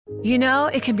You know,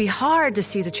 it can be hard to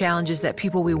see the challenges that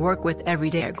people we work with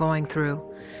every day are going through.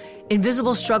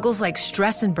 Invisible struggles like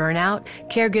stress and burnout,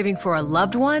 caregiving for a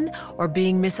loved one, or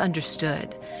being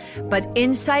misunderstood. But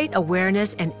insight,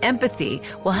 awareness, and empathy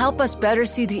will help us better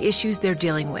see the issues they're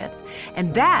dealing with.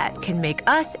 And that can make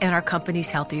us and our companies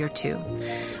healthier too.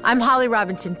 I'm Holly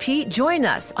Robinson Peete. Join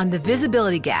us on The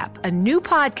Visibility Gap, a new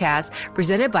podcast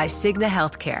presented by Cigna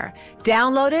Healthcare.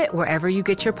 Download it wherever you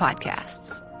get your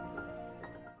podcasts.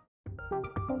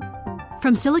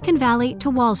 From Silicon Valley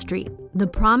to Wall Street, the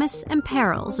promise and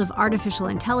perils of artificial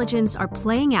intelligence are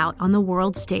playing out on the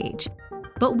world stage.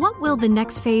 But what will the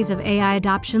next phase of AI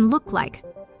adoption look like?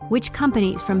 Which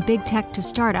companies, from big tech to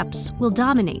startups, will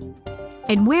dominate?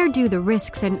 And where do the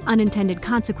risks and unintended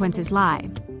consequences lie?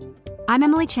 I'm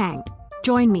Emily Chang.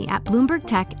 Join me at Bloomberg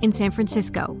Tech in San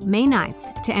Francisco, May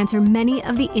 9th, to answer many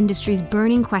of the industry's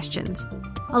burning questions,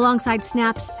 alongside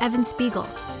Snap's Evan Spiegel,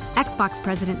 Xbox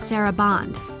President Sarah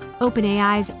Bond,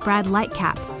 OpenAI's Brad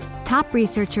Lightcap, top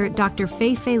researcher Dr.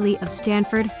 Fei-Fei Li of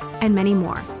Stanford, and many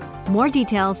more. More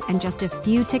details and just a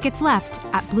few tickets left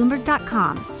at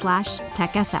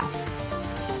Bloomberg.com/TechSF.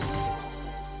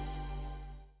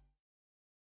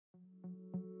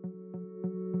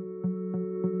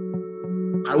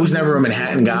 I was never a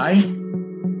Manhattan guy,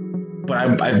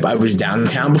 but I was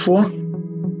downtown before,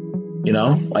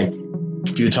 like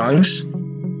a few times.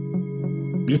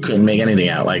 You couldn't make anything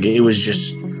out. Like, it was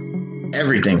just,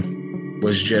 everything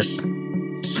was just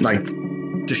like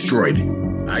destroyed.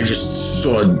 I just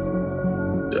saw a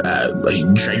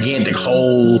gigantic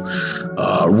hole,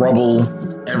 rubble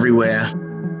everywhere.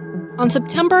 On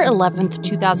September 11th,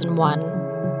 2001,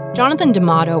 Jonathan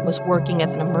D'Amato was working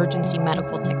as an emergency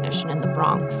medical technician in the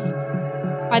Bronx.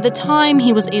 By the time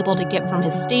he was able to get from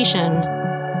his station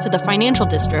to the financial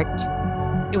district,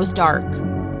 it was dark.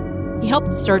 He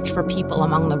helped search for people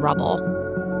among the rubble.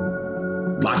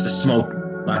 Lots of smoke,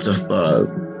 lots of,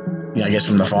 I guess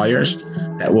from the fires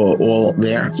that were all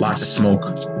there, lots of smoke.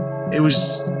 It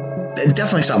was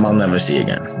definitely something I'll never see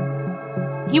again.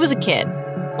 He was a kid,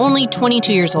 only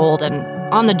 22 years old and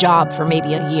on the job for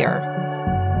maybe a year.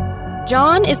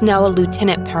 John is now a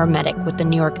lieutenant paramedic with the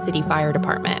New York City Fire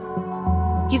Department.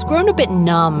 He's grown a bit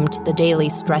numb to the daily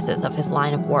stresses of his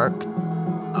line of work.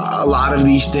 A lot of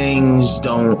these things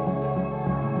don't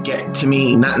get to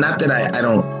me. Not that I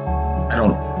don't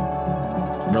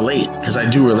relate, because I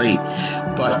do relate.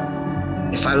 But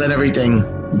if I let everything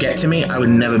get to me, I would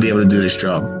never be able to do this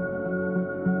job.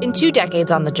 In 2 decades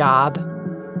on the job,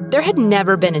 there had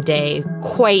never been a day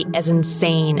quite as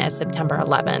insane as September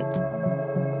 11th.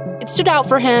 It stood out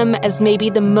for him as maybe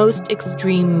the most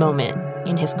extreme moment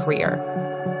in his career.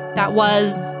 That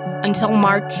was until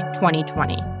March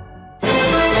 2020.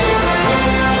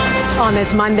 On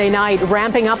this Monday night,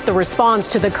 ramping up the response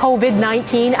to the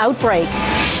COVID-19 outbreak.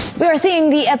 We are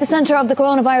seeing the epicenter of the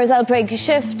coronavirus outbreak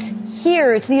shift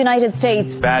here to the United States.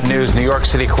 Bad news, New York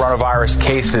City coronavirus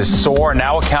cases soar,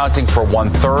 now accounting for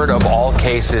 1/3 of all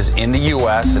cases in the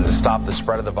U.S. And to stop the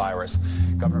spread of the virus,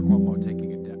 Governor Cuomo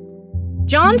taking a step.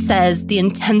 John says the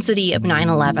intensity of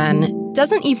 9/11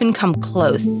 doesn't even come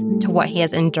close to what he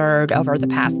has endured over the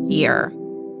past year.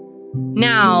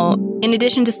 Now, in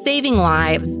addition to saving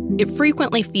lives, it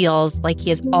frequently feels like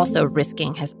he is also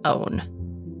risking his own.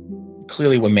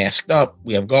 Clearly, we're masked up.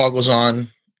 We have goggles on.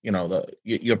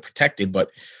 You're protected, but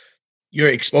you're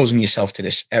exposing yourself to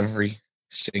this every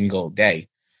single day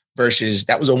versus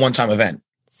that was a one-time event.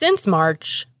 Since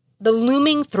March, the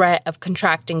looming threat of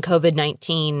contracting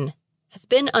COVID-19 has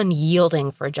been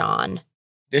unyielding for John.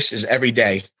 This is every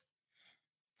day.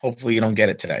 Hopefully you don't get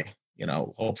it today.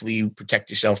 Hopefully you protect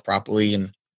yourself properly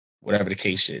and whatever the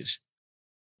case is.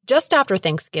 Just after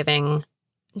Thanksgiving,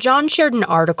 John shared an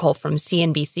article from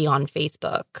CNBC on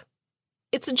Facebook.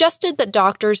 It suggested that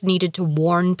doctors needed to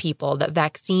warn people that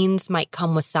vaccines might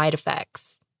come with side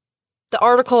effects. The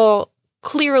article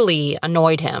clearly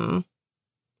annoyed him.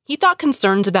 He thought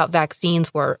concerns about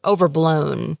vaccines were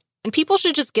overblown, and people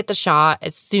should just get the shot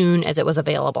as soon as it was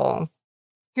available.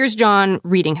 Here's John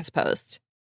reading his post.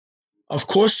 Of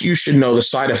course, you should know the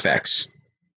side effects.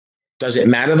 Does it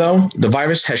matter, though? The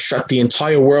virus has shut the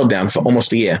entire world down for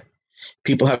almost a year.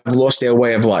 People have lost their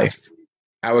way of life.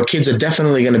 Our kids are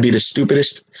definitely going to be the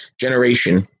stupidest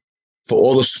generation for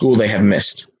all the school they have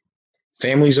missed.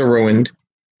 Families are ruined,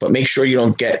 but make sure you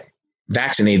don't get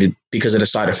vaccinated because of the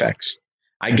side effects.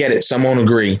 I get it. Some won't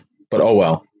agree, but oh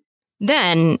well.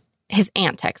 Then his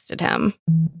aunt texted him.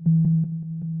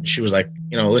 She was like,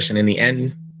 listen, in the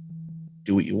end,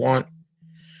 do what you want.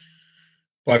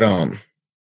 But I'm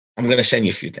going to send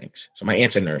you a few things. So my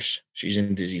aunt's a nurse. She's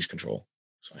in disease control.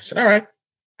 So I said, all right.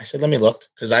 I said, let me look,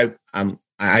 because I'm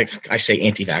I say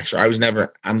anti-vaxxer.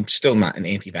 I'm still not an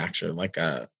anti-vaxxer. Like,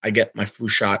 I get my flu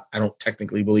shot. I don't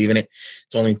technically believe in it.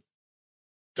 It's only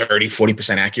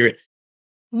 30-40% accurate.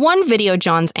 One video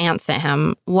John's aunt sent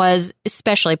him was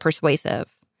especially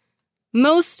persuasive.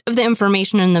 Most of the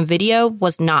information in the video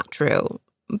was not true,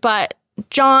 but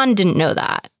John didn't know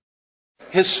that.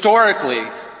 Historically,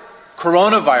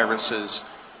 vaccines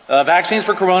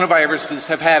for coronaviruses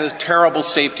have had a terrible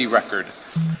safety record.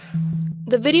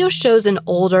 The video shows an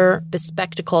older,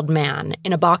 bespectacled man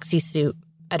in a boxy suit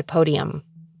at a podium.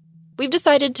 We've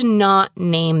decided to not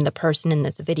name the person in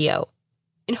this video,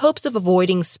 in hopes of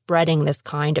avoiding spreading this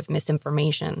kind of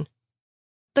misinformation.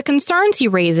 The concerns he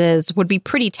raises would be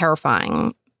pretty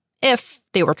terrifying, if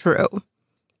they were true.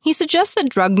 He suggests that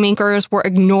drug makers were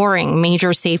ignoring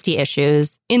major safety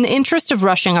issues in the interest of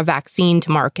rushing a vaccine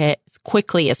to market as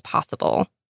quickly as possible.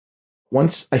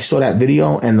 Once I saw that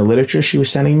video and the literature she was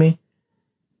sending me,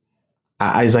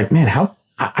 I was like, man,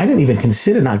 I didn't even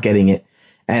consider not getting it.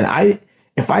 And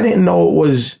if I didn't know it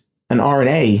was an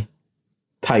RNA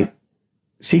type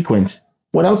sequence,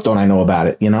 what else don't I know about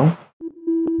it, you know?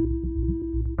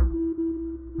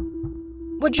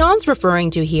 What John's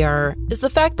referring to here is the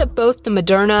fact that both the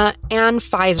Moderna and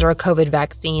Pfizer COVID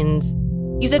vaccines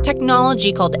use a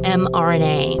technology called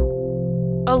mRNA.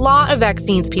 A lot of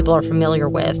vaccines people are familiar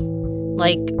with,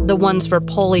 like the ones for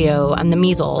polio and the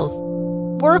measles,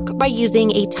 work by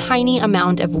using a tiny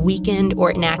amount of weakened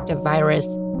or inactive virus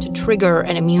to trigger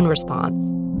an immune response.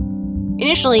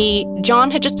 Initially, John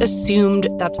had just assumed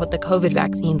that's what the COVID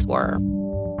vaccines were.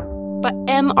 But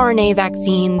mRNA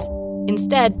vaccines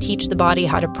instead teach the body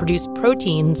how to produce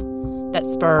proteins that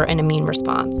spur an immune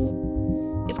response.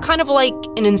 It's kind of like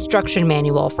an instruction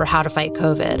manual for how to fight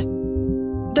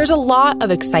COVID. There's a lot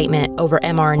of excitement over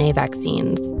mRNA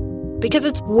vaccines because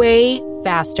it's way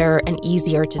faster and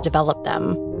easier to develop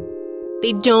them.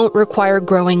 They don't require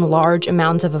growing large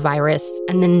amounts of a virus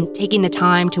and then taking the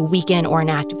time to weaken or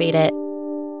inactivate it.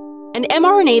 And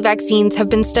mRNA vaccines have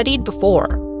been studied before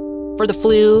for the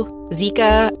flu,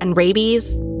 Zika, and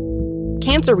rabies.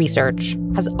 Cancer research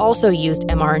has also used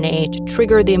mRNA to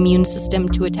trigger the immune system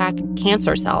to attack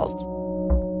cancer cells.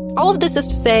 All of this is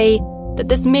to say that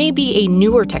this may be a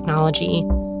newer technology,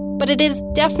 but it is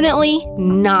definitely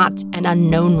not an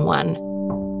unknown one.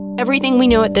 Everything we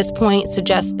know at this point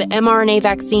suggests that mRNA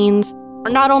vaccines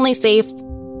are not only safe,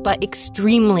 but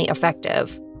extremely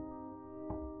effective.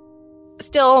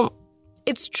 Still,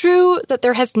 it's true that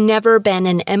there has never been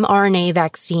an mRNA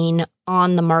vaccine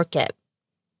on the market.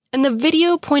 And the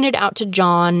video pointed out to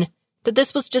John that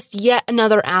this was just yet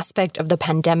another aspect of the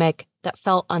pandemic that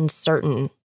felt uncertain.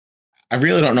 I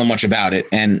really don't know much about it.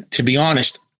 And to be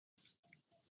honest,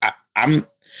 I'm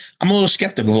a little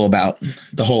skeptical about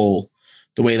the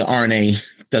way the RNA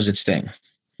does its thing.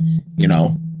 You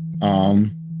know,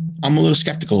 I'm a little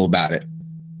skeptical about it.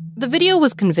 The video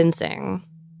was convincing.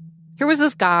 Here was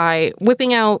this guy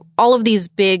whipping out all of these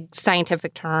big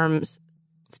scientific terms,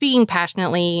 speaking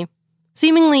passionately,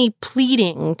 seemingly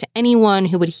pleading to anyone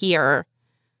who would hear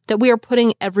that we are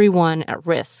putting everyone at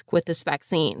risk with this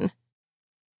vaccine.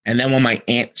 And then when my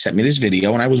aunt sent me this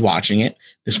video and I was watching it,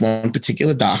 this one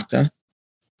particular doctor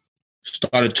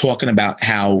started talking about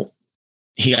how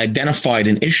he identified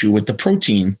an issue with the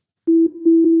protein.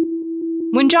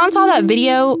 When John saw that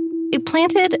video, it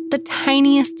planted the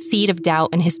tiniest seed of doubt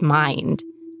in his mind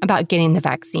about getting the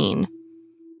vaccine.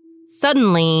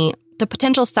 Suddenly, the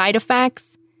potential side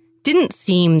effects didn't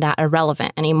seem that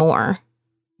irrelevant anymore.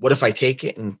 What if I take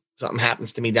it and something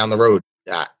happens to me down the road?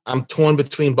 I'm torn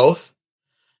between both.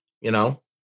 You know,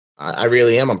 I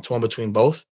really am. I'm torn between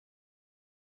both.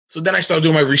 So then I started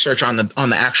doing my research on the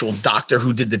actual doctor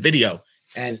who did the video,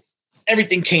 and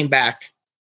everything came back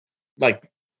like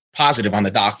positive on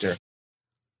the doctor.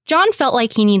 John felt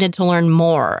like he needed to learn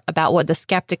more about what the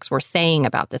skeptics were saying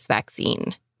about this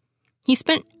vaccine. He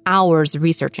spent hours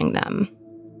researching them.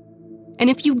 And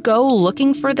if you go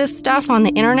looking for this stuff on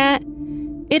the internet,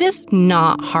 it is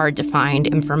not hard to find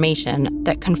information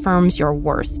that confirms your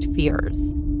worst fears.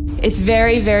 It's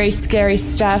very, very scary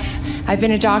stuff. I've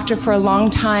been a doctor for a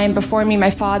long time. Before me, my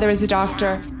father is a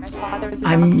doctor.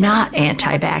 I'm not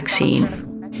anti-vaccine.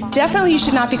 Definitely you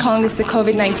should not be calling this the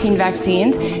COVID-19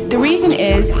 vaccines. The reason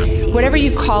is, whatever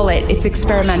you call it, it's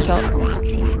experimental.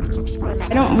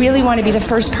 I don't really want to be the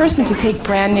first person to take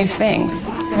brand new things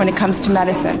when it comes to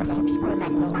medicine.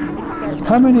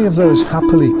 How many of those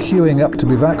happily queuing up to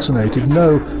be vaccinated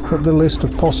know that the list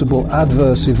of possible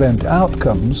adverse event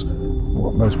outcomes,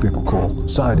 what most people call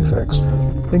side effects,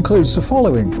 includes the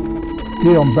following: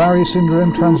 Guillain-Barré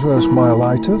syndrome, transverse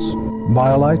myelitis,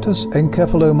 myelitis,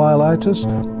 encephalomyelitis,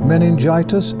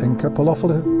 meningitis,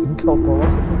 encephalopathy.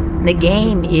 The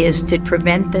game is to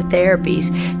prevent the therapies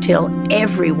till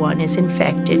everyone is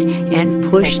infected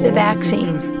and push the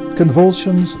vaccines.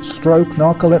 Convulsions, stroke,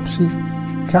 narcolepsy,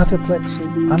 cataplexy,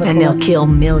 anaphylaxis. And they'll kill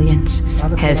millions,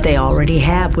 as they already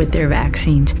have with their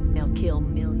vaccines. They'll kill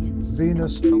millions.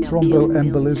 Venous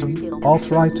thromboembolism,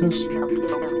 arthritis,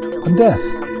 and death.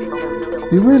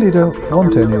 You really don't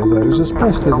want any of those,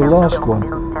 especially the last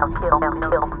one.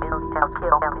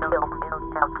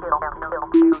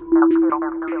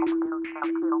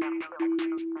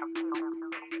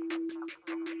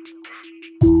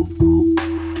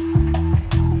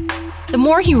 The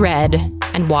more he read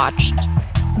and watched,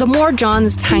 the more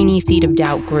John's tiny seed of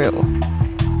doubt grew.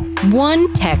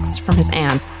 One text from his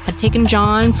aunt had taken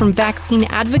John from vaccine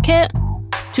advocate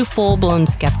to full-blown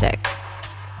skeptic.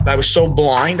 I was so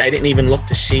blind, I didn't even look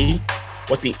to see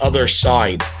what the other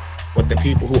side, what the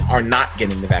people who are not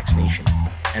getting the vaccination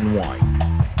and why.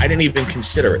 I didn't even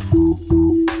consider it.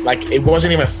 Like, it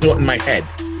wasn't even a thought in my head.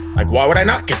 Like, why would I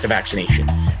not get the vaccination?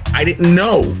 I didn't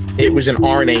know it was an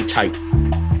RNA type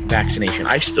vaccination.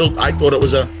 I thought it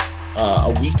was a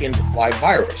weakened live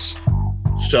virus.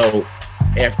 So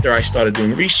after I started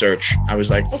doing research, I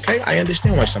was like, okay, I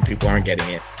understand why some people aren't getting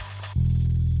it.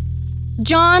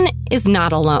 John is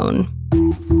not alone.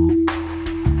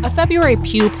 A February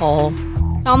Pew poll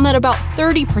found that about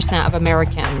 30% of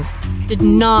Americans did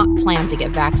not plan to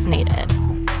get vaccinated.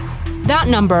 That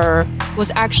number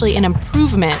was actually an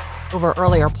improvement over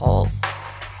earlier polls.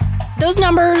 Those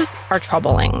numbers are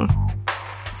troubling.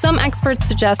 Some experts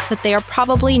suggest that they are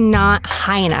probably not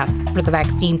high enough for the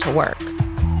vaccine to work.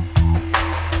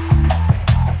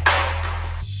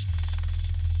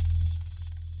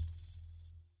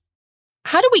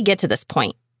 How do we get to this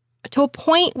point? To a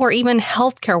point where even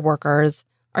healthcare workers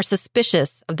are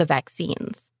suspicious of the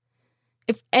vaccines.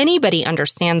 If anybody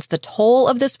understands the toll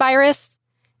of this virus,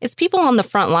 it's people on the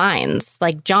front lines,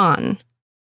 like John.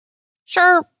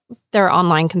 Sure, there are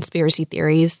online conspiracy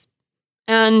theories,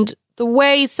 and the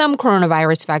way some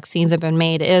coronavirus vaccines have been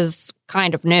made is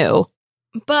kind of new.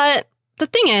 But the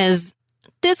thing is,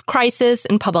 this crisis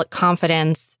in public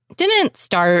confidence didn't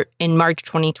start in March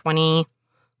 2020,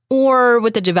 or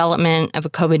with the development of a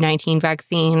COVID-19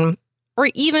 vaccine, or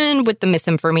even with the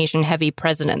misinformation-heavy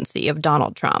presidency of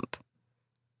Donald Trump.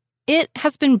 It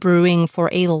has been brewing for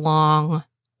a long,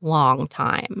 long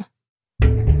time.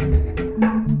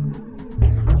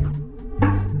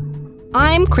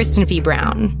 I'm Kristen Fee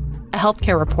Brown, a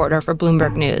healthcare reporter for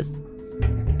Bloomberg News.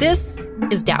 This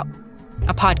is Doubt,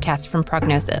 a podcast from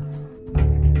Prognosis.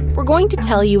 We're going to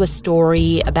tell you a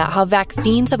story about how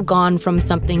vaccines have gone from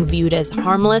something viewed as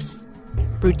harmless,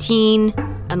 routine,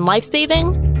 and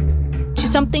life-saving to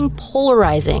something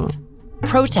polarizing,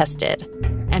 protested,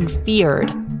 and feared.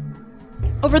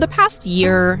 Over the past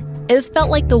year, it has felt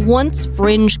like the once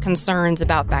fringe concerns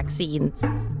about vaccines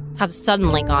have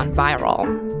suddenly gone viral.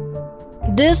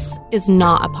 This is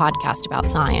not a podcast about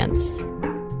science.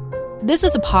 This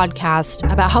is a podcast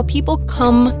about how people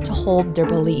come to hold their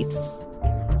beliefs.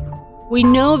 We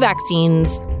know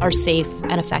vaccines are safe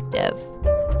and effective,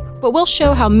 but we'll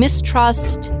show how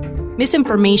mistrust,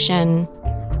 misinformation,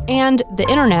 and the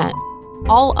internet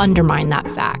all undermine that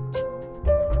fact.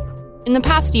 In the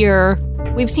past year,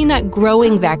 we've seen that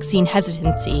growing vaccine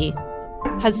hesitancy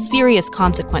has serious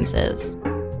consequences.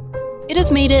 It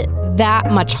has made it that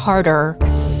much harder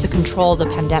to control the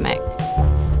pandemic.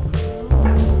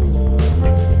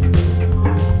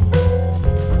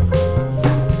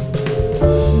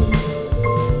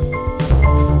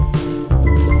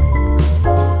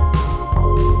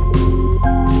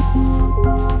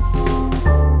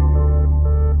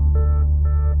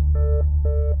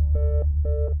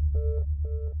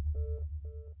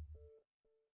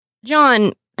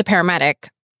 John, the paramedic,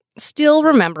 still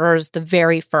remembers the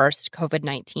very first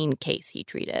COVID-19 case he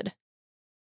treated.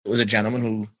 It was a gentleman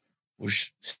who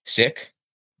was sick,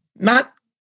 not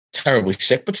terribly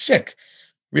sick, but sick,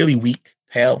 really weak,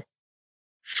 pale,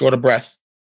 short of breath.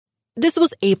 This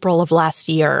was April of last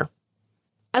year.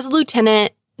 As a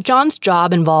lieutenant, John's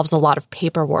job involves a lot of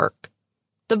paperwork.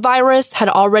 The virus had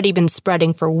already been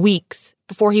spreading for weeks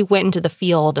before he went into the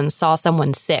field and saw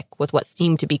someone sick with what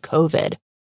seemed to be COVID.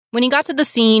 When he got to the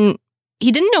scene,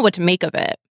 he didn't know what to make of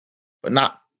it. But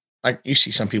not like you see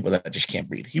some people that just can't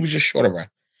breathe. He was just short of breath.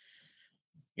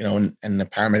 You know, and the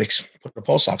paramedics put the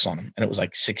pulse ox on him, and it was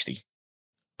like 60.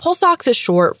 Pulse ox is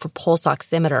short for pulse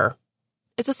oximeter.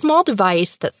 It's a small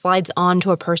device that slides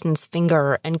onto a person's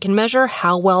finger and can measure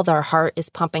how well their heart is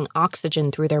pumping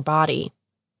oxygen through their body.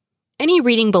 Any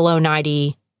reading below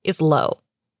 90 is low.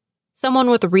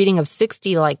 Someone with a reading of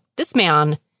 60 like this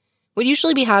man would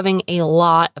usually be having a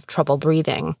lot of trouble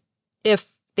breathing, if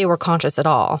they were conscious at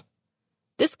all.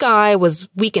 This guy was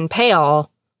weak and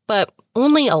pale, but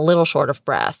only a little short of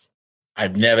breath.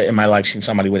 I've never in my life seen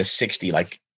somebody with a 60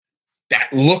 like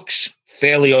that looks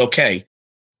fairly okay.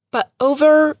 But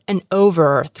over and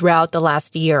over throughout the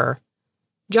last year,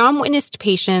 John witnessed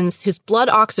patients whose blood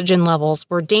oxygen levels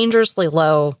were dangerously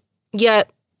low, yet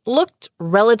looked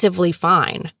relatively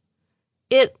fine.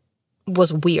 It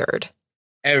was weird.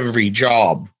 Every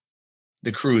job,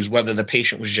 the crews, whether the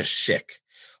patient was just sick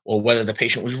or whether the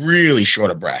patient was really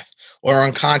short of breath or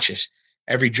unconscious,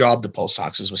 every job the pulse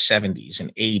oxes was 70s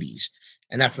and 80s.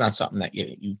 And that's not something that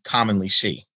you commonly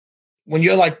see. When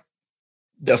you're like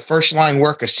the first line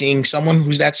worker seeing someone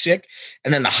who's that sick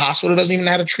and then the hospital doesn't even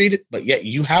know how to treat it, but yet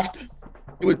you have to.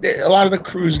 A lot of the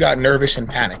crews got nervous and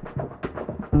panicked.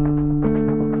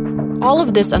 All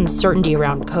of this uncertainty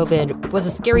around COVID was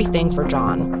a scary thing for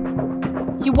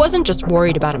John. He wasn't just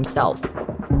worried about himself.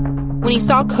 When he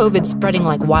saw COVID spreading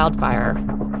like wildfire,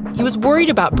 he was worried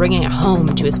about bringing it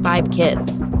home to his 5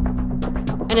 kids,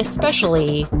 and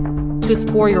especially to his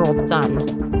 4-year-old son,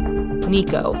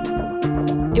 Nico.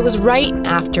 It was right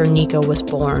after Nico was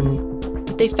born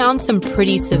that they found some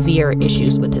pretty severe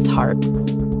issues with his heart.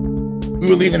 We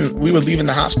were leaving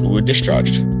the hospital. We were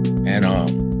discharged, and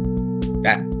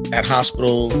that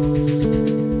hospital, like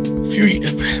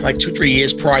 2-3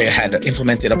 years prior, had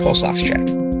implemented a pulse ox check.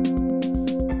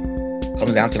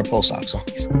 Comes down to the pulse ox.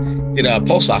 Did a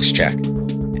pulse ox check,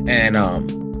 and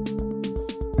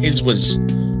his was,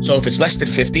 so if it's less than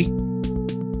 50,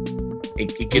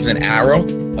 it gives an arrow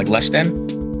like less than,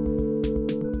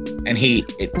 and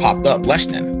it popped up less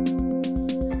than.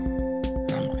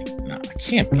 And I'm like, no, I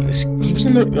can't be this. He was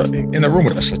in the room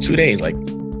with us for 2 days. Like,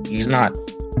 he's not.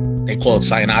 They call it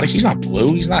cyanotic. He's not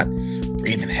blue. He's not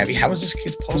breathing heavy. How is this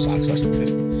kid's pulse ox less than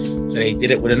 50? So they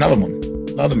did it with another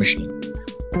machine.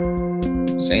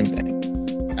 Same thing.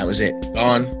 That was it.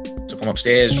 Gone. Took him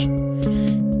upstairs.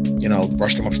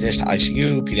 Brushed him upstairs to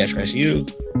ICU, pediatric ICU.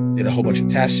 Did a whole bunch of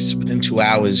tests. Within 2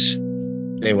 hours,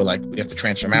 they were like, we have to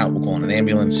transfer him out. We'll call in an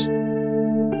ambulance.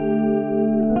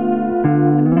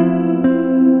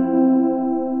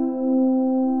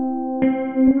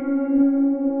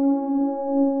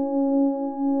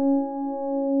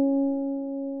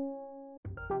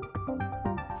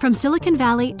 From Silicon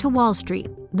Valley to Wall Street,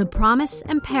 the promise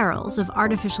and perils of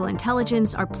artificial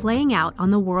intelligence are playing out on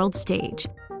the world stage.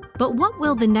 But what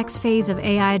will the next phase of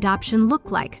AI adoption look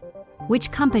like?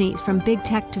 Which companies from big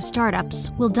tech to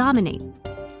startups will dominate?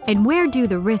 And where do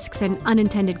the risks and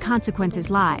unintended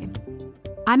consequences lie?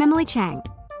 I'm Emily Chang.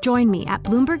 Join me at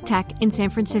Bloomberg Tech in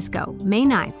San Francisco, May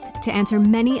 9th, to answer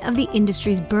many of the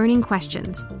industry's burning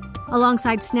questions,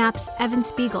 alongside Snap's Evan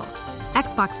Spiegel,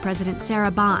 Xbox President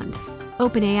Sarah Bond,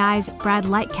 OpenAI's Brad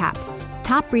Lightcap,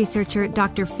 top researcher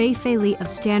Dr. Fei-Fei Li of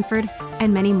Stanford,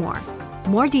 and many more.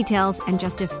 More details and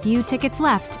just a few tickets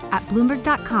left at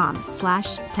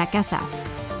Bloomberg.com/TechSF.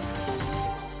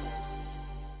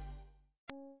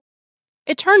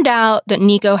 It turned out that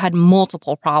Nico had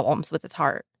multiple problems with his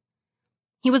heart.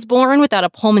 He was born without a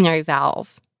pulmonary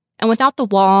valve and without the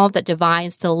wall that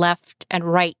divides the left and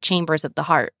right chambers of the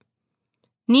heart.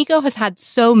 Nico has had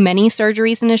so many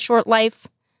surgeries in his short life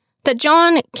that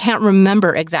John can't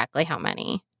remember exactly how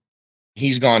many.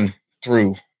 He's gone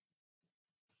through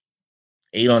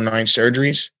 8 or 9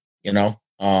 surgeries, and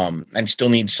still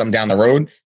needs some down the road.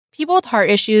 People with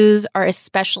heart issues are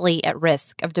especially at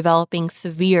risk of developing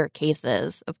severe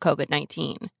cases of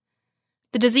COVID-19.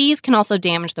 The disease can also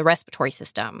damage the respiratory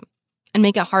system and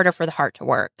make it harder for the heart to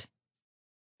work.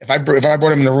 If I brought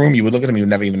him in the room, you would look at him, you would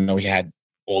never even know he had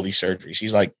all these surgeries.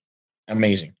 He's like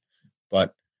amazing.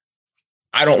 But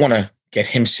I don't want to get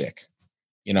him sick,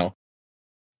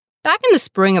 Back in the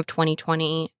spring of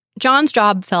 2020, John's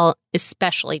job felt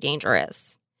especially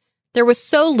dangerous. There was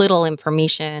so little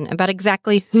information about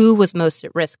exactly who was most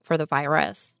at risk for the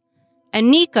virus.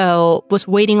 And Nico was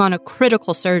waiting on a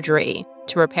critical surgery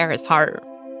to repair his heart.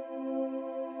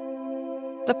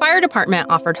 The fire department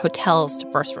offered hotels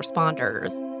to first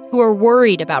responders who were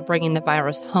worried about bringing the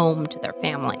virus home to their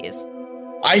families.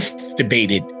 I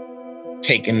debated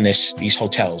taking these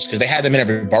hotels because they had them in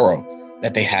every borough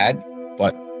that they had.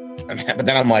 But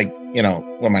then I'm like,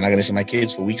 what, am I not going to see my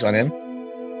kids for weeks on end?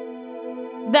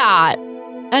 That,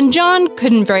 and John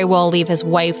couldn't very well leave his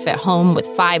wife at home with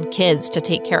 5 kids to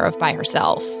take care of by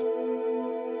herself.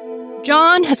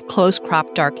 John has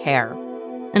close-cropped dark hair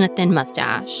and a thin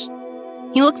mustache.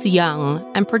 He looks young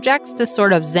and projects this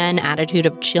sort of zen attitude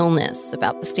of chillness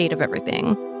about the state of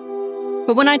everything.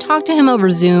 But when I talk to him over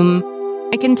Zoom,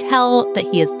 I can tell that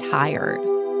he is tired,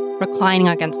 reclining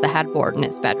against the headboard in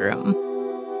his bedroom.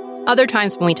 Other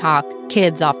times when we talk,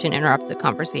 kids often interrupt the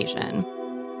conversation.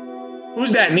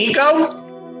 Who's that, Nico?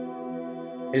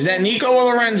 Is that Nico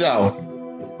or Lorenzo?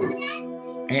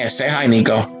 Yeah, say hi,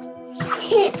 Nico.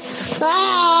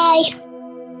 Bye.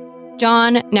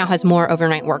 John now has more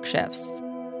overnight work shifts.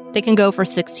 They can go for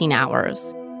 16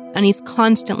 hours, and he's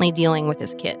constantly dealing with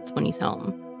his kids when he's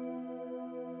home.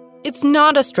 It's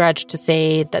not a stretch to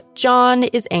say that John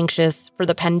is anxious for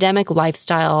the pandemic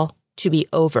lifestyle to be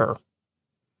over.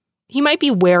 He might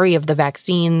be wary of the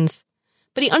vaccines,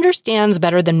 but he understands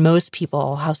better than most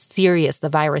people how serious the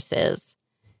virus is,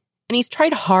 and he's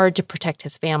tried hard to protect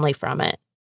his family from it.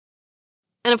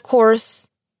 And of course,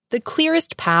 the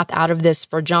clearest path out of this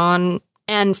for John,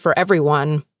 and for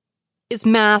everyone, is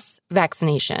mass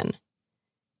vaccination.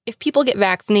 If people get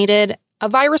vaccinated, a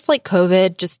virus like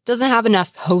COVID just doesn't have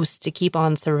enough hosts to keep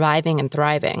on surviving and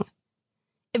thriving.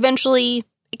 Eventually,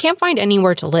 it can't find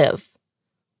anywhere to live,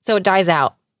 so it dies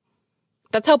out.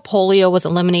 That's how polio was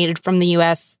eliminated from the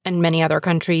US and many other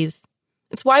countries.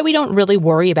 It's why we don't really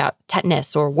worry about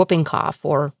tetanus or whooping cough,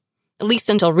 or, at least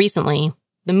until recently,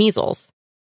 the measles.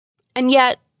 And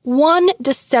yet, one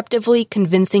deceptively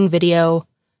convincing video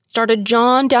started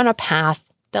John down a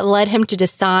path that led him to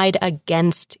decide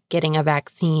against getting a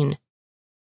vaccine.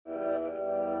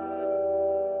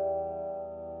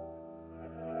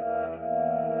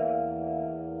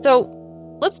 So,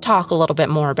 let's talk a little bit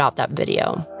more about that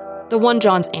video, the one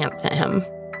John's aunt sent him.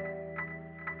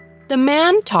 The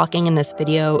man talking in this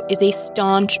video is a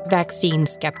staunch vaccine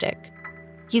skeptic.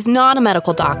 He's not a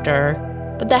medical doctor,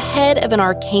 but the head of an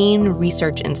arcane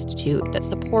research institute that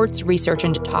supports research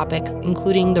into topics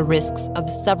including the risks of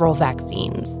several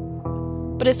vaccines.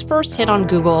 But his first hit on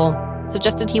Google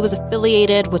suggested he was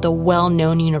affiliated with a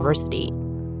well-known university,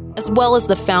 as well as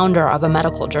the founder of a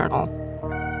medical journal.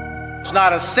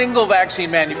 Not a single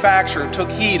vaccine manufacturer took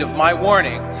heed of my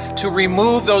warning to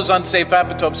remove those unsafe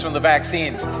epitopes from the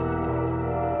vaccines.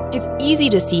 It's easy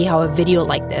to see how a video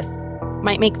like this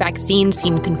might make vaccines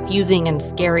seem confusing and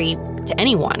scary to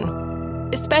anyone,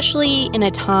 especially in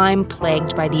a time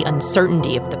plagued by the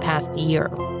uncertainty of the past year.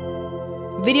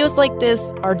 Videos like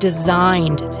this are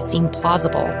designed to seem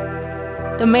plausible.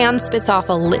 The man spits off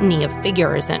a litany of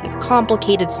figures and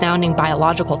complicated-sounding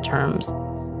biological terms,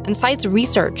 and cites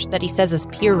research that he says is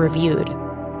peer-reviewed.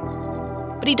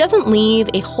 But he doesn't leave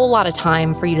a whole lot of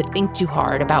time for you to think too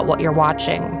hard about what you're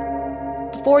watching.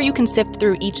 Before you can sift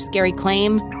through each scary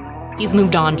claim, he's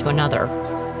moved on to another.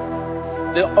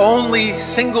 The only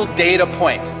single data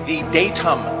point, the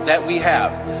datum that we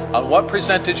have on what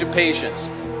percentage of patients,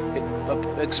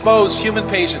 human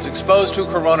patients exposed to a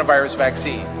coronavirus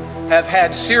vaccine, have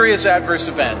had serious adverse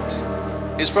events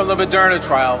is from the Moderna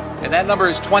trial, and that number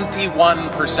is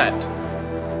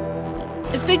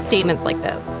 21%. It's big statements like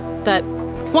this, that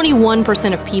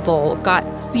 21% of people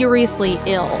got seriously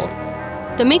ill,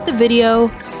 that make the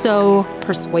video so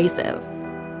persuasive.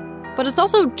 But it's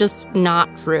also just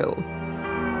not true.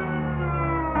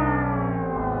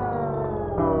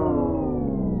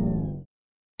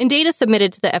 In data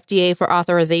submitted to the FDA for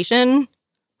authorization,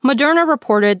 Moderna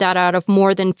reported that out of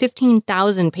more than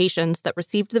 15,000 patients that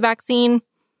received the vaccine,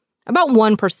 about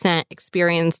 1%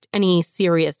 experienced any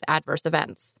serious adverse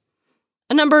events,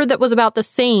 a number that was about the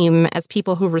same as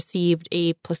people who received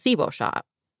a placebo shot.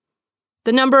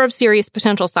 The number of serious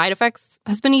potential side effects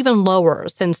has been even lower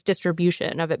since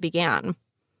distribution of it began.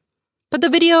 But the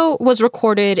video was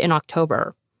recorded in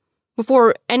October,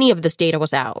 before any of this data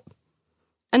was out.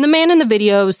 And the man in the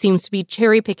video seems to be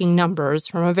cherry-picking numbers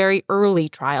from a very early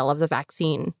trial of the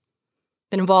vaccine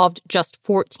that involved just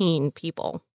 14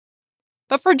 people.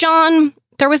 But for John,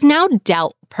 there was now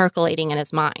doubt percolating in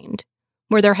his mind,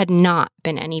 where there had not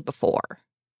been any before.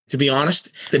 To be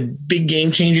honest, the big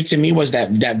game changer to me was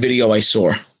that video I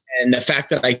saw. And the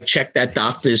fact that I checked that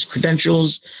doctor's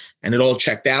credentials and it all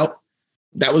checked out,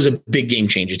 that was a big game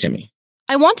changer to me.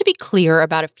 I want to be clear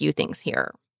about a few things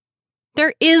here.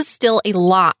 There is still a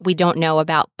lot we don't know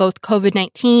about both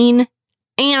COVID-19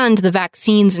 and the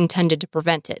vaccines intended to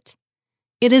prevent it.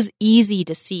 It is easy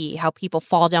to see how people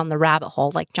fall down the rabbit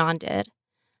hole like John did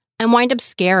and wind up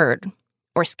scared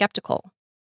or skeptical.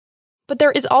 But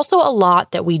there is also a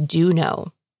lot that we do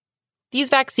know. These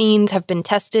vaccines have been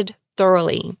tested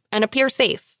thoroughly and appear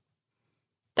safe.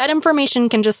 That information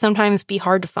can just sometimes be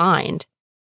hard to find.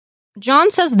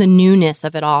 John says the newness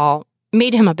of it all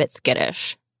made him a bit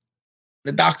skittish.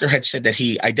 The doctor had said that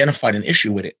he identified an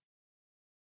issue with it,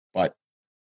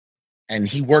 and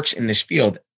he works in this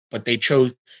field, but they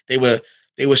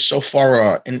were so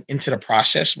far into the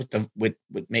process with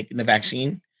making the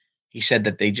vaccine. he said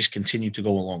that they just continued to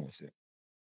go along with it.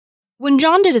 When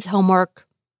John did his homework,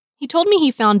 he told me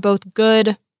he found both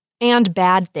good and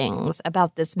bad things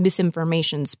about this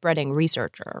misinformation spreading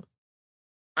researcher.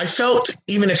 I felt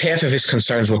even if half of his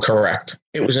concerns were correct,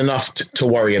 it was enough to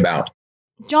worry about.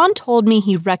 John told me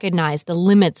he recognized the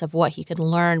limits of what he could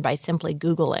learn by simply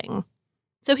Googling.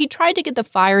 So he tried to get the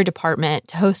fire department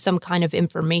to host some kind of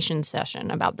information session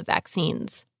about the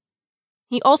vaccines.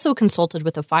 He also consulted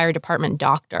with a fire department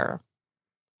doctor.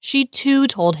 She too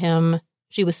told him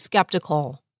she was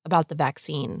skeptical about the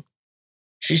vaccine.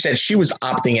 She said she was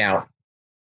opting out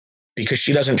because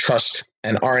she doesn't trust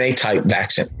an RNA-type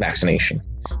vaccination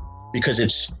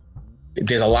because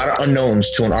there's a lot of unknowns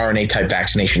to an RNA-type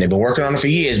vaccination. They've been working on it for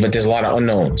years, but there's a lot of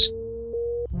unknowns.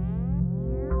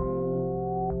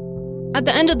 At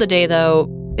the end of the day, though,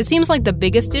 it seems like the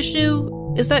biggest issue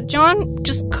is that John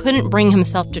just couldn't bring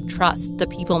himself to trust the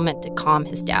people meant to calm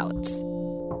his doubts.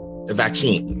 The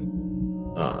vaccine,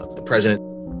 the president...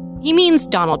 He means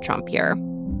Donald Trump here.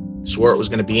 Swore it was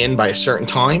going to be in by a certain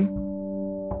time.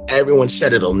 Everyone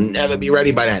said it'll never be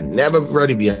ready by then, never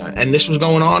ready by then. And this was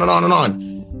going on and on and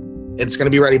on. It's going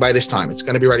to be ready by this time. It's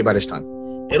going to be ready by this time.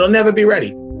 It'll never be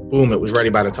ready. Boom, it was ready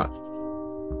by the time.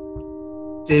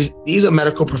 These are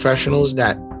medical professionals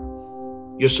that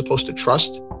you're supposed to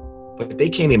trust, but they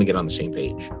can't even get on the same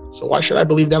page. So why should I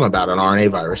believe them about an RNA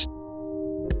virus?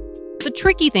 The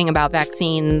tricky thing about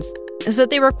vaccines is that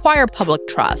they require public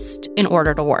trust in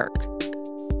order to work.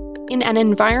 In an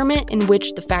environment in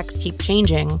which the facts keep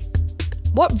changing,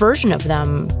 what version of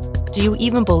them do you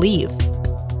even believe?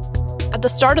 At the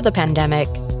start of the pandemic,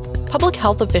 public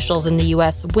health officials in the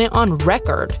U.S. went on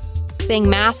record saying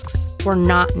masks were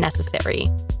not necessary.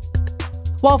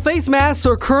 While face masks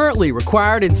are currently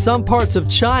required in some parts of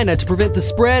China to prevent the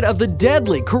spread of the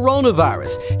deadly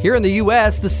coronavirus, here in the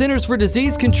U.S., the Centers for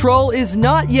Disease Control is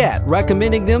not yet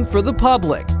recommending them for the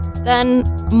public. Then,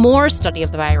 more study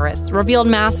of the virus revealed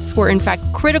masks were in fact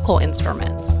critical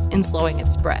instruments in slowing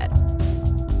its spread.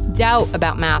 Doubt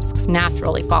about masks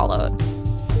naturally followed.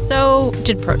 So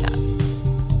did protests.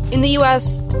 In the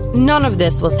U.S., none of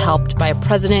this was helped by a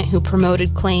president who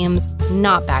promoted claims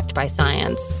not backed by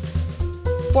science.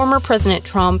 Former President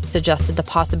Trump suggested the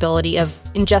possibility of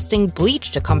ingesting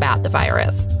bleach to combat the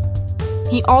virus.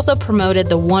 He also promoted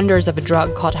the wonders of a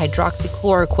drug called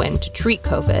hydroxychloroquine to treat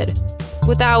COVID,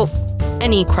 without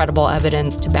any credible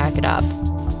evidence to back it up.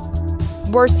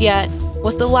 Worse yet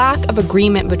was the lack of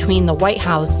agreement between the White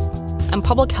House and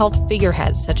public health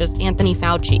figureheads such as Anthony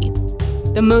Fauci,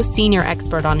 the most senior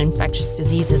expert on infectious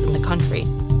diseases in the country.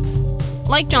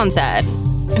 Like John said,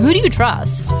 who do you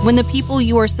trust when the people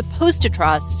you are supposed to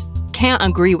trust can't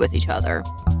agree with each other?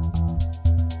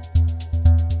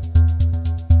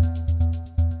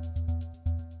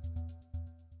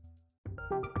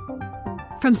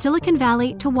 From Silicon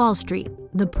Valley to Wall Street,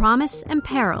 the promise and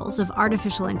perils of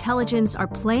artificial intelligence are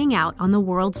playing out on the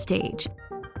world stage.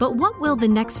 But what will the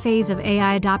next phase of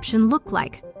AI adoption look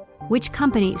like? Which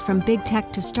companies from big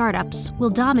tech to startups will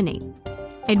dominate?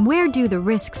 And where do the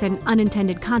risks and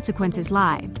unintended consequences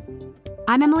lie?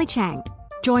 I'm Emily Chang.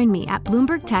 Join me at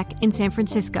Bloomberg Tech in San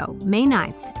Francisco, May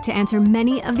 9th, to answer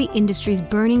many of the industry's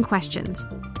burning questions,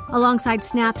 alongside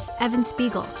Snap's Evan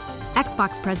Spiegel,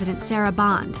 Xbox President Sarah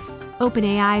Bond,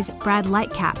 OpenAI's Brad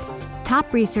Lightcap,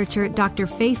 top researcher Dr.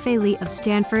 Fei-Fei Li of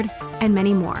Stanford, and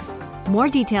many more. More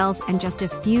details and just a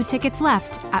few tickets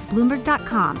left at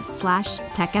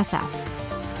Bloomberg.com/TechSF.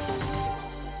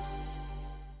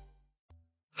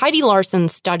 Heidi Larson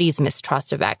studies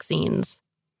mistrust of vaccines.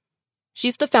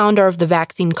 She's the founder of the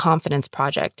Vaccine Confidence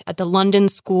Project at the London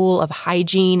School of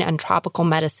Hygiene and Tropical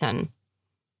Medicine.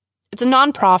 It's a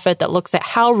nonprofit that looks at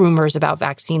how rumors about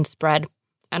vaccines spread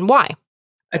and why.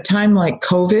 A time like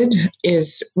COVID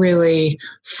is really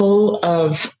full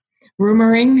of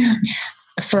rumoring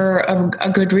for a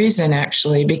good reason,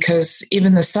 actually, because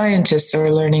even the scientists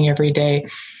are learning every day.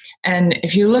 And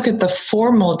if you look at the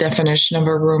formal definition of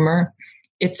a rumor,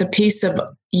 it's a piece of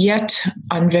yet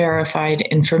unverified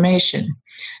information.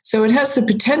 So it has the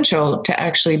potential to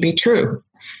actually be true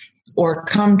or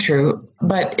come true,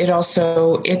 but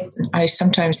I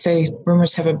sometimes say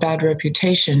rumors have a bad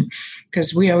reputation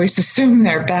because we always assume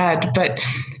they're bad, but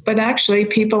actually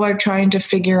people are trying to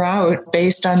figure out,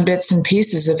 based on bits and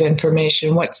pieces of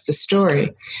information, what's the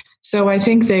story. So I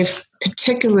think they've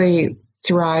particularly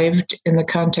thrived in the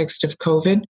context of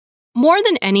COVID. More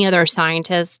than any other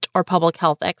scientist or public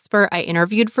health expert I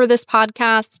interviewed for this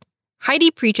podcast,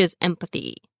 Heidi preaches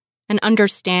empathy, an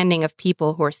understanding of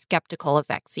people who are skeptical of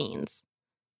vaccines.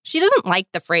 She doesn't like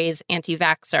the phrase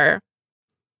anti-vaxxer.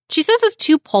 She says it's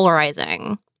too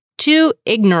polarizing, too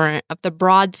ignorant of the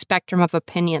broad spectrum of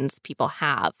opinions people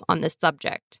have on this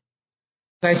subject.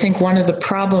 I think one of the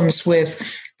problems with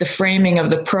the framing of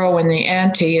the pro and the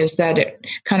anti is that it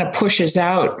kind of pushes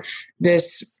out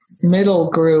this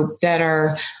middle group that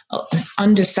are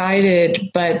undecided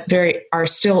but are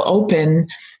still open.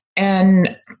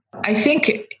 And I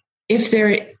think if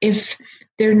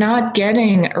they're not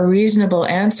getting a reasonable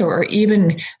answer, or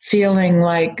even feeling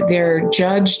like they're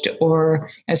judged or,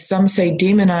 as some say,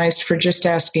 demonized for just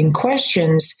asking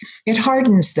questions, it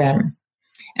hardens them.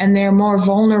 And they're more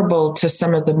vulnerable to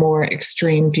some of the more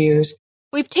extreme views.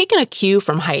 We've taken a cue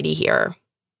from Heidi here.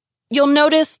 You'll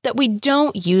notice that we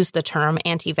don't use the term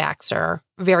anti-vaxxer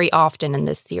very often in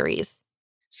this series.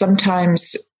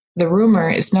 Sometimes the rumor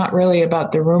is not really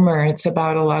about the rumor. It's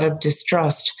about a lot of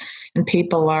distrust. And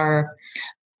people are,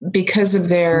 because of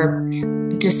their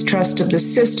distrust of the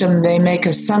system, they make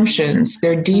assumptions.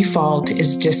 Their default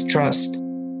is distrust.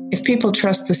 If people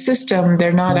trust the system,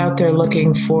 they're not out there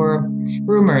looking for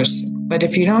rumors. But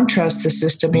if you don't trust the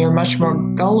system, you're much more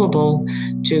gullible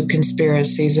to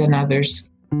conspiracies and others.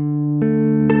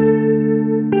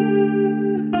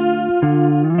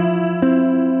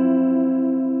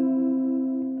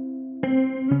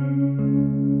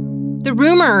 The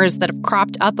rumors that have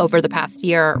cropped up over the past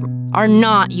year are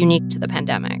not unique to the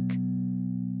pandemic.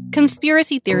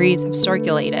 Conspiracy theories have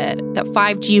circulated that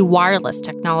 5G wireless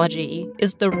technology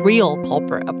is the real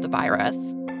culprit of the virus.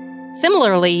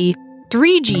 Similarly,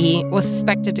 3G was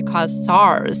suspected to cause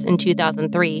SARS in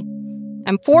 2003,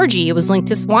 and 4G was linked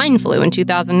to swine flu in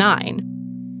 2009.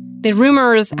 The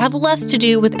rumors have less to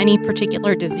do with any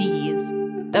particular disease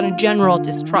than a general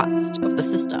distrust of the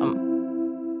system.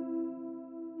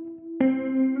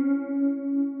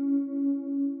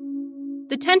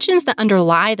 The tensions that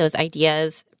underlie those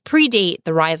ideas predate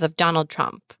the rise of Donald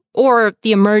Trump or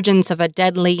the emergence of a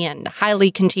deadly and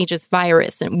highly contagious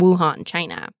virus in Wuhan,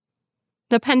 China.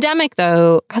 The pandemic,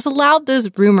 though, has allowed those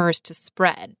rumors to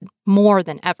spread more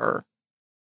than ever.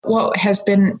 What has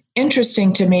been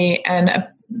interesting to me, and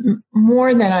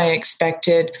more than I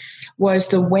expected, was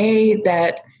the way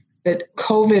that the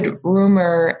COVID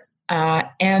rumor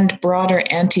and broader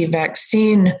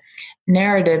anti-vaccine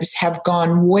narratives have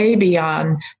gone way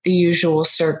beyond the usual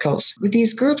circles.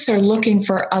 These groups are looking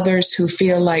for others who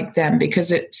feel like them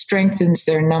because it strengthens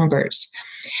their numbers.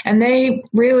 And they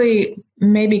really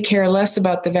maybe care less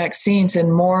about the vaccines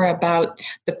and more about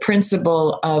the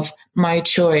principle of my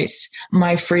choice,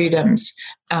 my freedoms,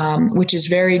 which is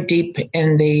very deep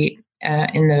in the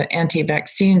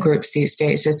anti-vaccine groups these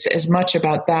days. It's as much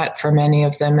about that for many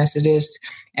of them as it is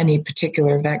any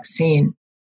particular vaccine.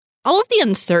 All of the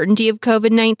uncertainty of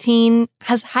COVID-19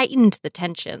 has heightened the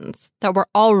tensions that were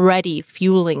already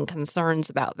fueling concerns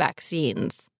about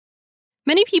vaccines.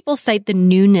 Many people cite the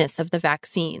newness of the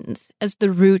vaccines as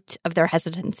the root of their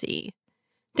hesitancy.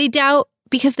 They doubt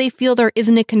because they feel there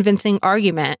isn't a convincing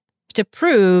argument to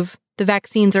prove the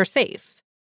vaccines are safe.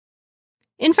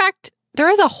 In fact, there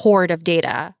is a hoard of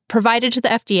data provided to the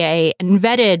FDA and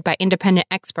vetted by independent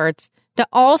experts that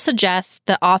all suggest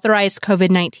that authorized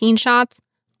COVID-19 shots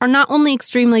are not only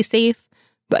extremely safe,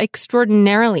 but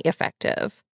extraordinarily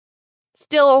effective.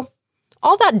 Still,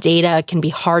 all that data can be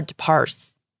hard to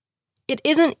parse. It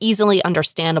isn't easily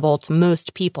understandable to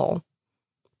most people.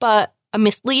 But a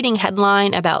misleading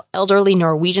headline about elderly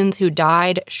Norwegians who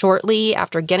died shortly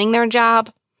after getting their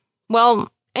jab,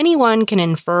 well, anyone can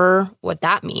infer what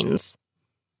that means.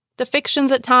 The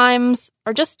fictions at times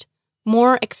are just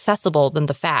more accessible than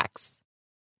the facts.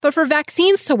 But for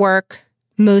vaccines to work,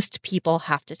 most people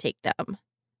have to take them.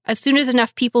 As soon as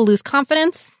enough people lose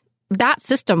confidence, that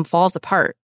system falls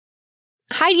apart.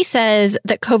 Heidi says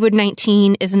that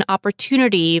COVID-19 is an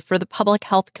opportunity for the public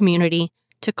health community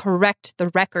to correct the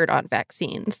record on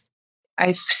vaccines.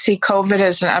 I see COVID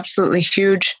as an absolutely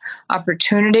huge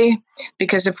opportunity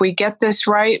because if we get this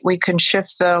right, we can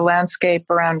shift the landscape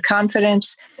around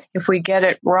confidence. If we get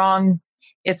it wrong,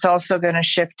 it's also going to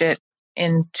shift it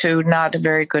into not a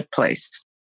very good place.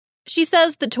 She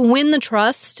says that to win the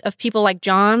trust of people like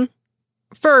John,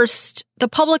 first, the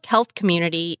public health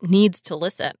community needs to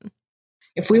listen.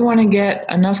 If we want to get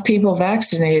enough people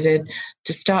vaccinated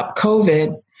to stop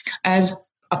COVID, as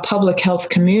a public health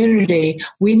community,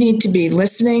 we need to be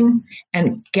listening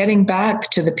and getting back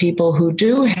to the people who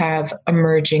do have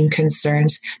emerging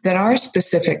concerns that are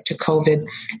specific to COVID,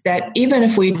 that even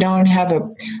if we don't have a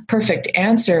perfect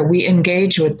answer, we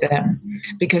engage with them.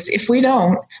 Because if we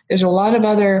don't, there's a lot of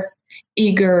other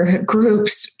eager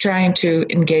groups trying to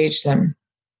engage them.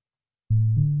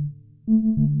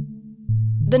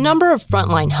 The number of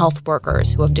frontline health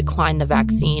workers who have declined the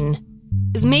vaccine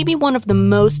is maybe one of the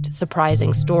most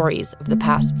surprising stories of the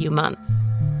past few months.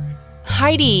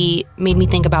 Heidi made me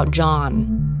think about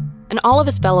John and all of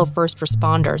his fellow first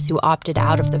responders who opted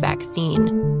out of the vaccine.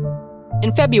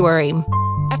 In February,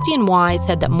 FDNY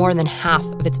said that more than half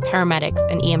of its paramedics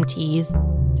and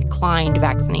EMTs declined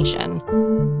vaccination.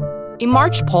 A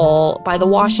March poll by the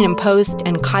Washington Post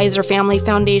and Kaiser Family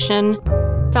Foundation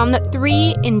found that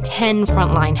 3 in 10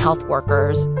 frontline health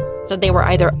workers said they were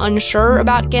either unsure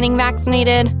about getting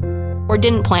vaccinated or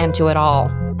didn't plan to at all.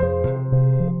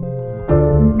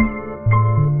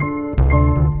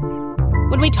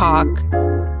 When we talk,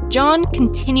 John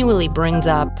continually brings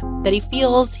up that he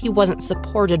feels he wasn't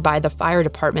supported by the fire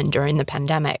department during the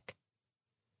pandemic.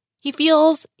 He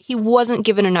feels he wasn't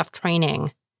given enough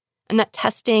training and that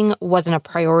testing wasn't a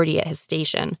priority at his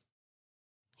station.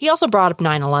 He also brought up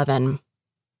 9/11.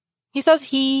 He says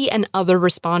he and other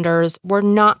responders were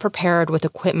not prepared with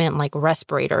equipment like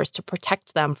respirators to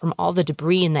protect them from all the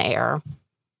debris in the air.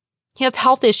 He has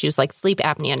health issues like sleep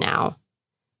apnea now,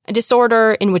 a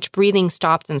disorder in which breathing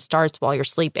stops and starts while you're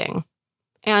sleeping,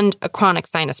 and a chronic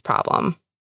sinus problem.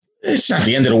 It's not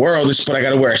the end of the world, but I got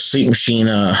to wear a sleep machine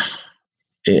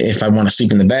if I want to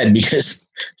sleep in the bed because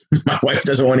my wife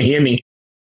doesn't want to hear me.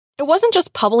 It wasn't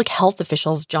just public health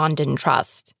officials John didn't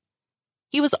trust.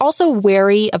 He was also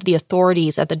wary of the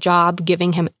authorities at the job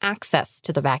giving him access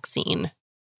to the vaccine.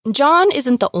 John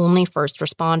isn't the only first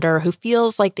responder who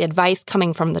feels like the advice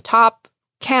coming from the top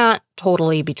can't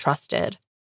totally be trusted.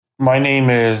 My name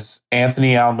is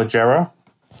Anthony Almagera.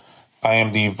 I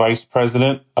am the Vice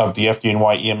President of the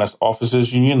FDNY EMS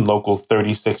Officers Union, Local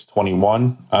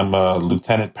 3621. I'm a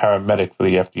Lieutenant Paramedic for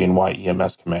the FDNY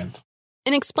EMS Command.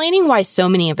 In explaining why so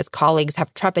many of his colleagues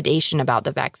have trepidation about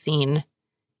the vaccine,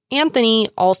 Anthony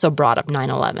also brought up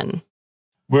 9/11.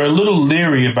 We're a little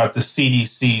leery about the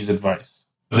CDC's advice.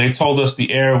 They told us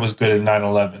the air was good at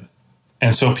 9/11.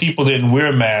 And so people didn't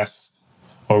wear masks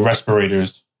or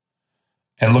respirators.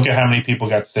 And look at how many people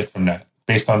got sick from that,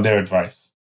 based on their advice.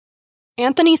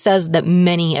 Anthony says that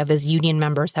many of his union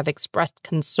members have expressed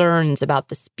concerns about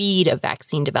the speed of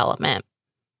vaccine development.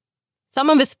 Some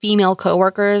of his female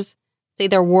coworkers say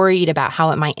they're worried about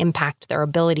how it might impact their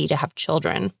ability to have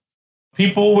children.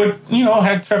 People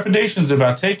had trepidations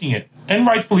about taking it, and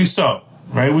rightfully so,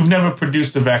 right? We've never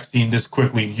produced a vaccine this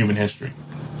quickly in human history.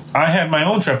 I had my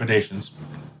own trepidations.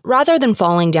 Rather than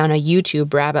falling down a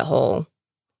YouTube rabbit hole,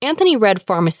 Anthony read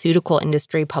pharmaceutical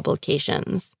industry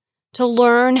publications to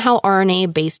learn how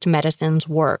RNA-based medicines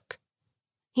work.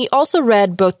 He also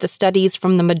read both the studies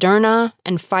from the Moderna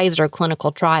and Pfizer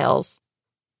clinical trials.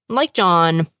 Like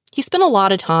John, he spent a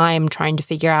lot of time trying to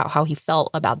figure out how he felt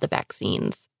about the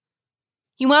vaccines.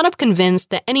 He wound up convinced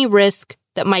that any risk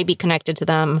that might be connected to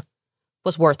them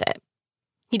was worth it.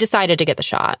 He decided to get the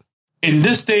shot. In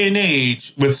this day and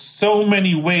age, with so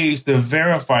many ways to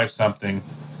verify something,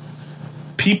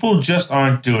 people just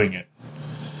aren't doing it.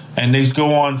 And they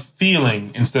go on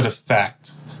feeling instead of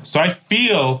fact. So I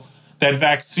feel that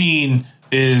vaccine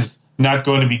is not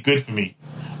going to be good for me.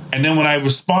 And then when I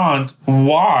respond,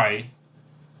 why?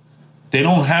 They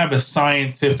don't have a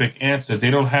scientific answer.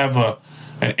 They don't have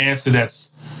an answer that's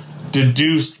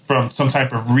deduced from some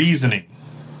type of reasoning.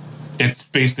 It's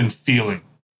based in feeling.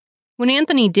 When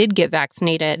Anthony did get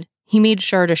vaccinated, he made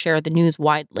sure to share the news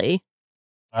widely.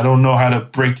 I don't know how to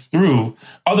break through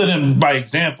other than by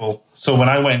example. So when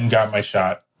I went and got my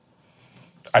shot,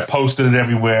 I posted it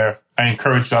everywhere. I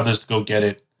encouraged others to go get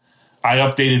it. I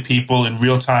updated people in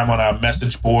real time on our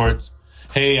message boards.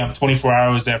 Hey, I'm 24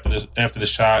 hours after the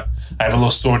shot. I have a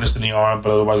little soreness in the arm,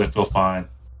 but otherwise I feel fine.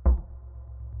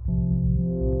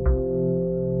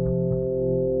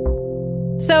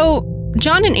 So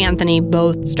John and Anthony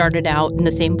both started out in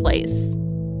the same place.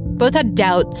 Both had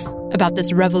doubts about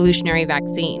this revolutionary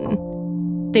vaccine.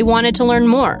 They wanted to learn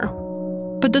more,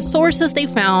 but the sources they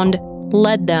found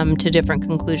led them to different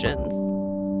conclusions.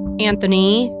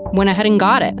 Anthony went ahead and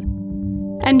got it.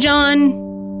 And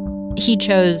John, he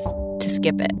chose to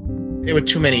skip it. There were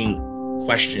too many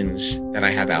questions that I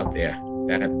have out there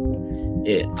that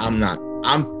I'm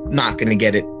not going to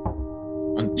get it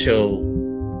until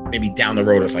maybe down the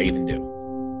road if I even do.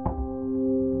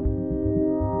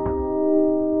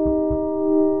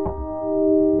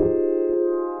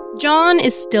 John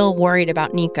is still worried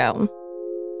about Nico.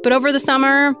 But over the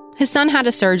summer, his son had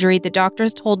a surgery the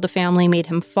doctors told the family made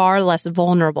him far less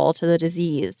vulnerable to the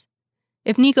disease.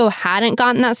 If Nico hadn't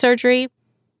gotten that surgery,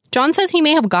 John says he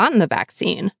may have gotten the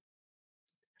vaccine.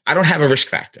 I don't have a risk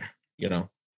factor,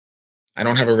 I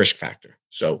don't have a risk factor.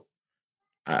 So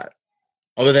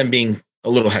other than being a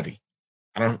little heavy,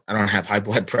 I don't have high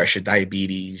blood pressure,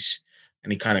 diabetes,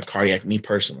 any kind of cardiac, me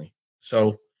personally.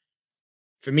 So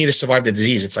for me to survive the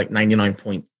disease, it's like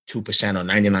 99.2% or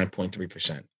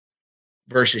 99.3%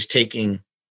 versus taking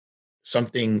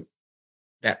something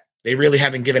that they really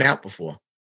haven't given out before.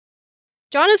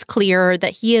 John is clear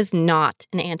that he is not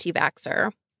an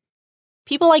anti-vaxxer.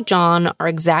 People like John are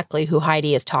exactly who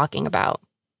Heidi is talking about.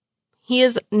 He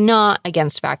is not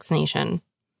against vaccination.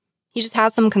 He just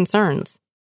has some concerns.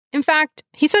 In fact,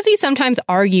 he says he sometimes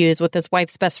argues with his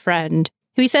wife's best friend,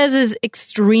 who he says is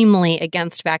extremely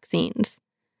against vaccines.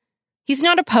 He's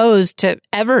not opposed to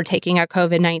ever taking a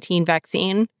COVID-19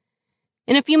 vaccine.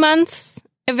 In a few months,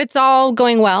 if it's all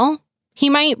going well, he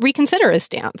might reconsider his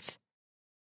stance.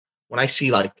 When I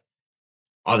see, like,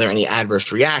 are there any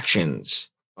adverse reactions,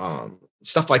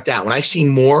 stuff like that, when I see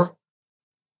more,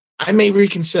 I may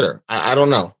reconsider. I don't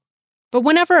know. But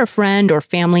whenever a friend or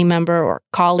family member or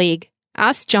colleague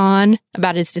asks John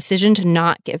about his decision to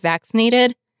not get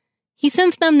vaccinated, he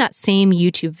sends them that same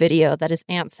YouTube video that his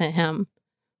aunt sent him,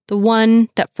 the one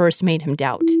that first made him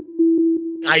doubt.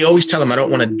 I always tell him I don't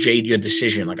want to jade your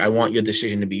decision. Like, I want your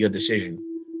decision to be your decision,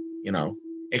 you know,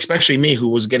 especially me, who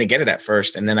was going to get it at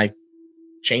first, and then I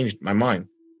changed my mind.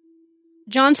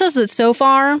 John says that so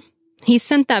far, he's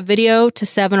sent that video to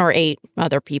 7 or 8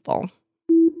 other people.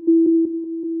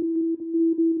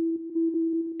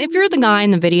 If you're the guy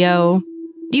in the video,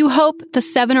 you hope the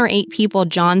 7 or 8 people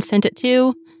John sent it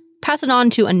to pass it on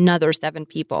to another 7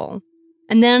 people.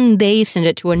 And then they send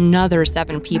it to another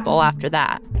 7 people after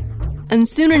that. And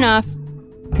soon enough,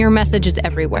 your message is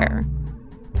everywhere.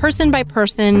 Person by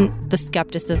person, the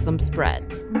skepticism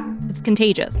spreads. It's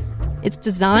contagious. It's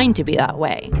designed to be that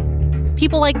way.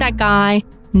 People like that guy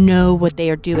know what they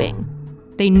are doing.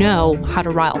 They know how to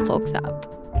rile folks up.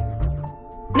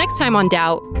 Next time on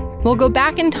Doubt, we'll go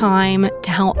back in time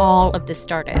to how all of this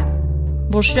started.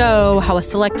 We'll show how a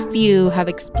select few have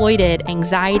exploited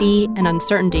anxiety and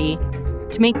uncertainty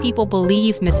to make people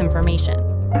believe misinformation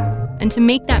and to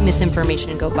make that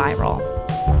misinformation go viral.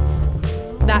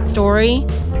 That story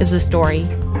is the story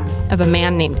of a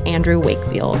man named Andrew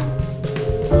Wakefield.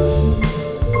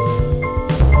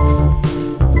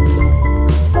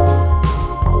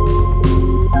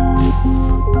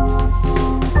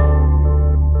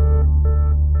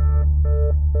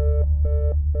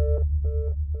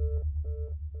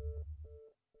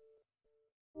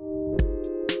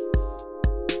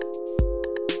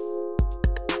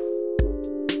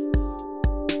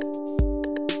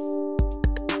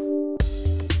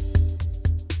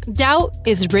 Doubt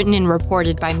is written and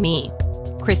reported by me,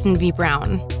 Kristen V.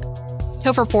 Brown.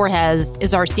 Topher Forhez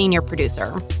is our senior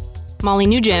producer. Molly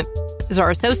Nugent is our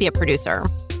associate producer.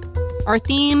 Our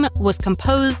theme was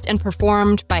composed and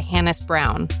performed by Hannes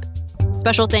Brown.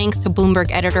 Special thanks to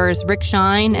Bloomberg editors Rick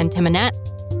Shine and Tim Annette,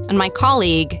 and my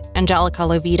colleague, Angelica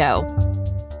Levito.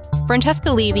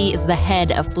 Francesca Levy is the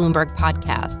head of Bloomberg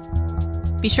Podcasts.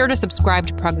 Be sure to subscribe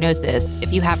to Prognosis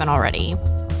if you haven't already.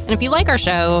 And if you like our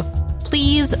show,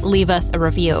 please leave us a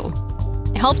review.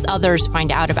 It helps others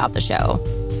find out about the show.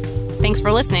 Thanks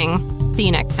for listening. See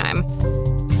you next time.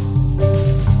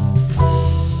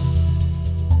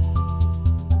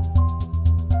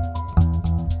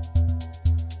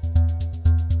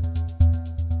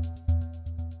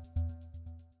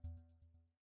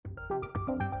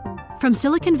 From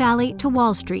Silicon Valley to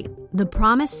Wall Street, the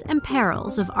promise and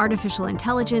perils of artificial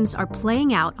intelligence are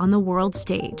playing out on the world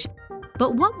stage.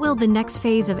 But what will the next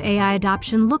phase of AI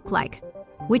adoption look like?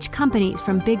 Which companies,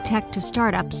 from big tech to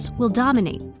startups, will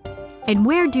dominate? And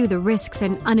where do the risks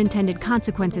and unintended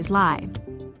consequences lie?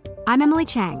 I'm Emily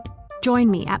Chang. Join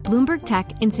me at Bloomberg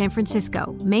Tech in San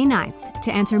Francisco, May 9th,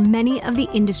 to answer many of the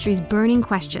industry's burning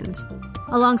questions,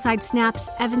 alongside Snap's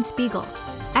Evan Spiegel,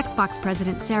 Xbox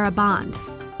President Sarah Bond,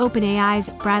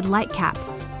 OpenAI's Brad Lightcap,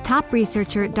 top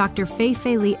researcher Dr.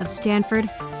 Fei-Fei Li of Stanford,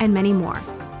 and many more.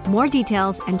 More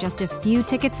details and just a few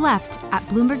tickets left at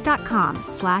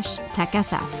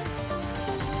Bloomberg.com/TechSF.